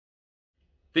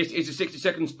This is a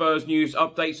 60-second Spurs news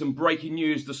update. Some breaking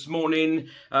news this morning.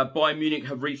 Bayern Munich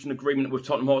have reached an agreement with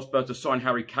Tottenham Hotspur to sign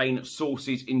Harry Kane,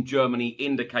 sources in Germany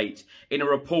indicate. In a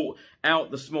report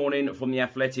out this morning from The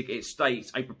Athletic, it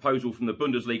states a proposal from the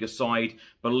Bundesliga side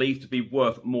believed to be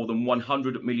worth more than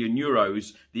 €100 million,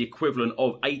 the equivalent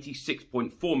of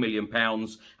 £86.4 million,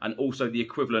 and also the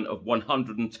equivalent of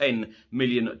 $110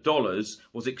 million,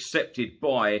 was accepted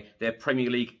by their Premier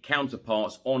League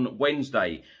counterparts on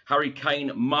Wednesday. Harry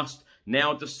Kane must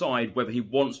now decide whether he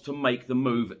wants to make the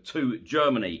move to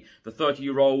Germany. The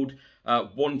 30-year-old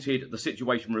wanted the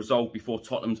situation resolved before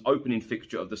Tottenham's opening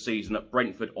fixture of the season at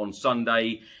Brentford on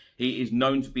Sunday. He is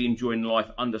known to be enjoying life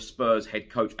under Spurs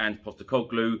head coach Ange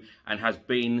Postecoglou and has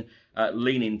been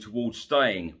leaning towards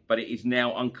staying, but it is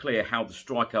now unclear how the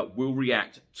striker will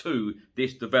react to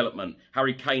this development.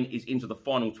 Harry Kane is into the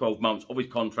final 12 months of his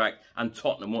contract and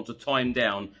Tottenham want to tie him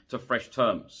down to fresh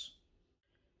terms.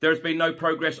 There has been no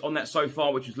progress on that so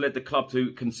far, which has led the club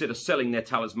to consider selling their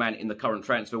talisman in the current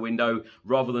transfer window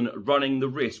rather than running the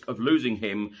risk of losing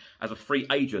him as a free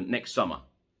agent next summer.